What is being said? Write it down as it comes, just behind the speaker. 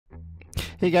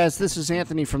Hey guys, this is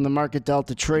Anthony from the Market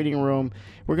Delta Trading Room.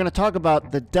 We're going to talk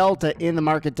about the delta in the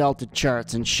Market Delta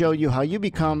charts and show you how you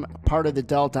become part of the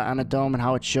delta on a dome and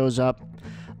how it shows up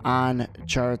on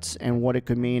charts and what it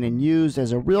could mean, and used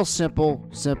as a real simple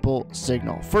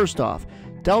signal. First off,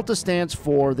 delta stands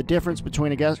for the difference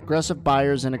between aggressive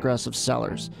buyers and aggressive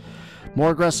sellers. More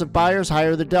aggressive buyers,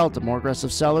 higher the delta. More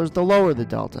aggressive sellers, the lower the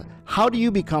delta. How do you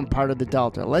become part of the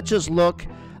delta? Let's just look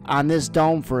on this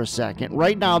dome for a second.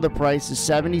 Right now the price is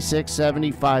 76,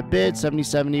 75 bid,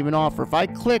 77 even offer. If I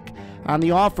click on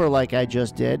the offer like I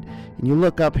just did, and you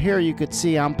look up here, you could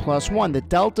see I'm +1. The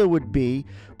delta would be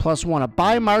 +1. A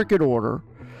buy market order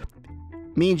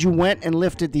means you went and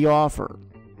lifted the offer.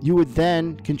 You would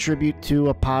then contribute to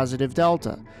a positive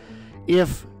delta.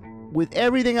 If, with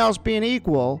everything else being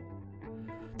equal,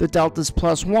 the delta's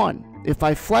 +1. If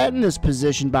I flatten this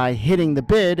position by hitting the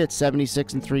bid at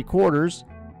 76 3/4,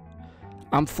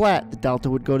 I'm flat. The delta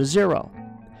would go to 0.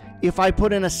 If I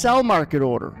put in a sell market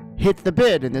order, hit the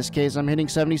bid, in this case I'm hitting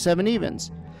 77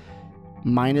 evens,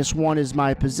 -1 is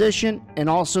my position, and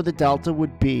also the delta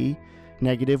would be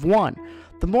 -1.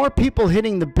 The more people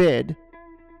hitting the bid,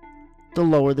 the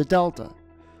lower the delta.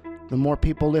 The more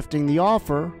people lifting the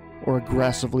offer or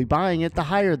aggressively buying it, the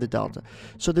higher the delta.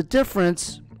 So the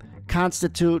difference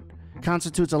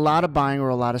constitutes a lot of buying or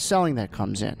a lot of selling that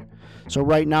comes in. So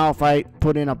right now, if I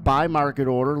put in a buy market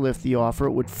order, lift the offer,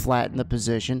 it would flatten the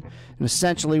position, and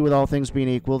essentially, with all things being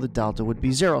equal, the delta would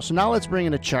be 0. So now let's bring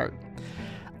in a chart.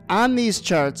 On these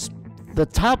charts, the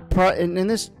top part, and in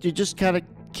this, you just kind of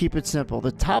keep it simple.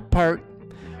 The top part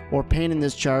or pane in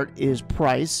this chart is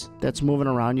price that's moving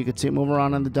around. You can see it moving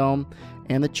around on the dome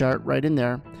and the chart right in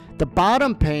there. The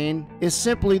bottom pane is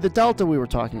simply the delta we were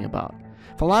talking about.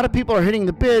 If a lot of people are hitting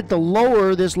the bid, the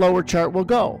lower this lower chart will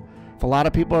go. If a lot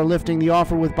of people are lifting the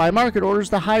offer with buy market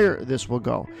orders, the higher this will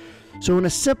go. So in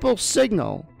a simple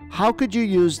signal, how could you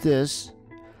use this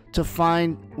to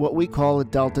find what we call a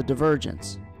delta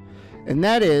divergence? And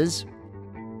that is,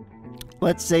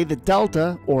 let's say the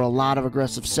delta, or a lot of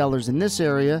aggressive sellers in this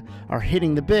area, are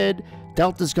hitting the bid,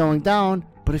 delta's going down,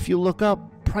 but if you look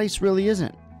up, price really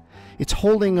isn't. It's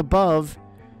holding above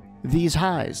these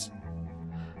highs.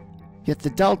 Yet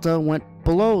the delta went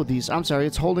below these,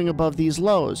 it's holding above these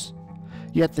lows.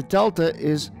 Yet the delta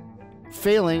is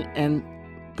failing and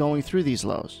going through these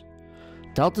lows.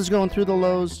 Delta's going through the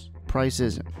lows, price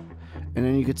isn't. And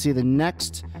then you can see the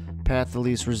next path of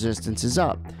least resistance is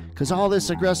up, because all this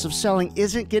aggressive selling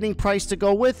isn't getting price to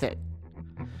go with it.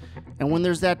 And when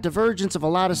there's that divergence of a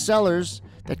lot of sellers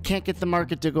that can't get the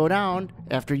market to go down,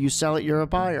 after you sell it, you're a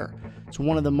buyer. It's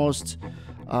one of the most,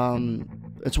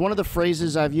 it's one of the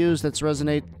phrases I've used that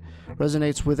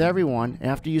resonates with everyone.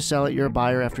 After you sell it, you're a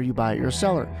buyer. After you buy it, you're a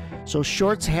seller. So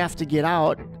shorts have to get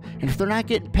out, and if they're not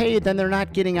getting paid, then they're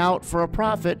not getting out for a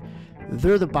profit.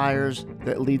 They're the buyers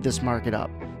that lead this market up.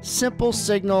 Simple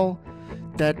signal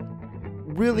that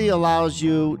really allows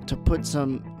you to put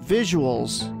some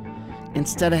visuals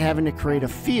instead of having to create a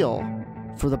feel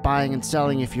for the buying and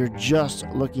selling if you're just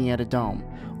looking at a dome.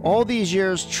 All these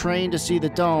years trained to see the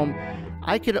dome,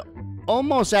 I could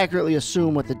almost accurately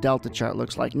assume what the delta chart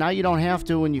looks like. Now you don't have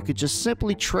to, and you could just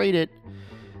simply trade it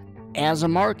as a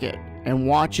market and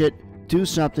watch it do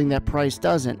something that price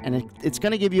doesn't. And it's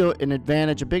going to give you an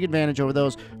advantage, a big advantage over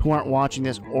those who aren't watching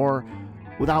this, or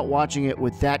without watching it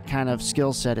with that kind of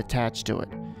skill set attached to it.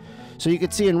 So you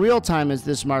can see in real time as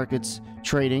this market's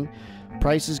trading,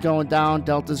 price is going down,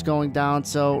 delta's going down,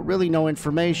 so really no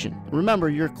information. Remember,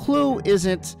 your clue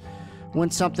isn't when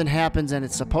something happens and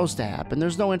it's supposed to happen.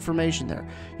 There's no information there.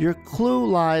 Your clue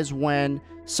lies when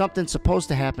something's supposed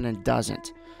to happen and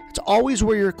doesn't. It's always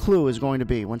where your clue is going to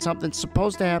be, when something's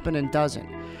supposed to happen and doesn't.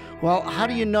 Well, how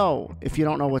do you know if you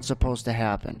don't know what's supposed to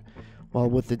happen? Well,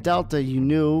 with the delta, you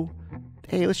knew,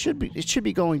 hey, it should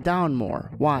be going down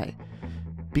more. Why?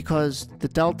 Because the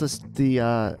delta, the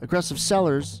aggressive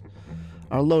sellers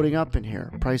are loading up in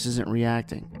here. Price isn't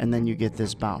reacting, and then you get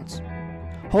this bounce.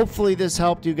 Hopefully this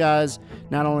helped you guys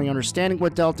not only understanding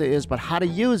what delta is, but how to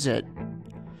use it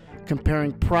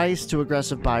comparing price to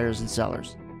aggressive buyers and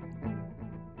sellers.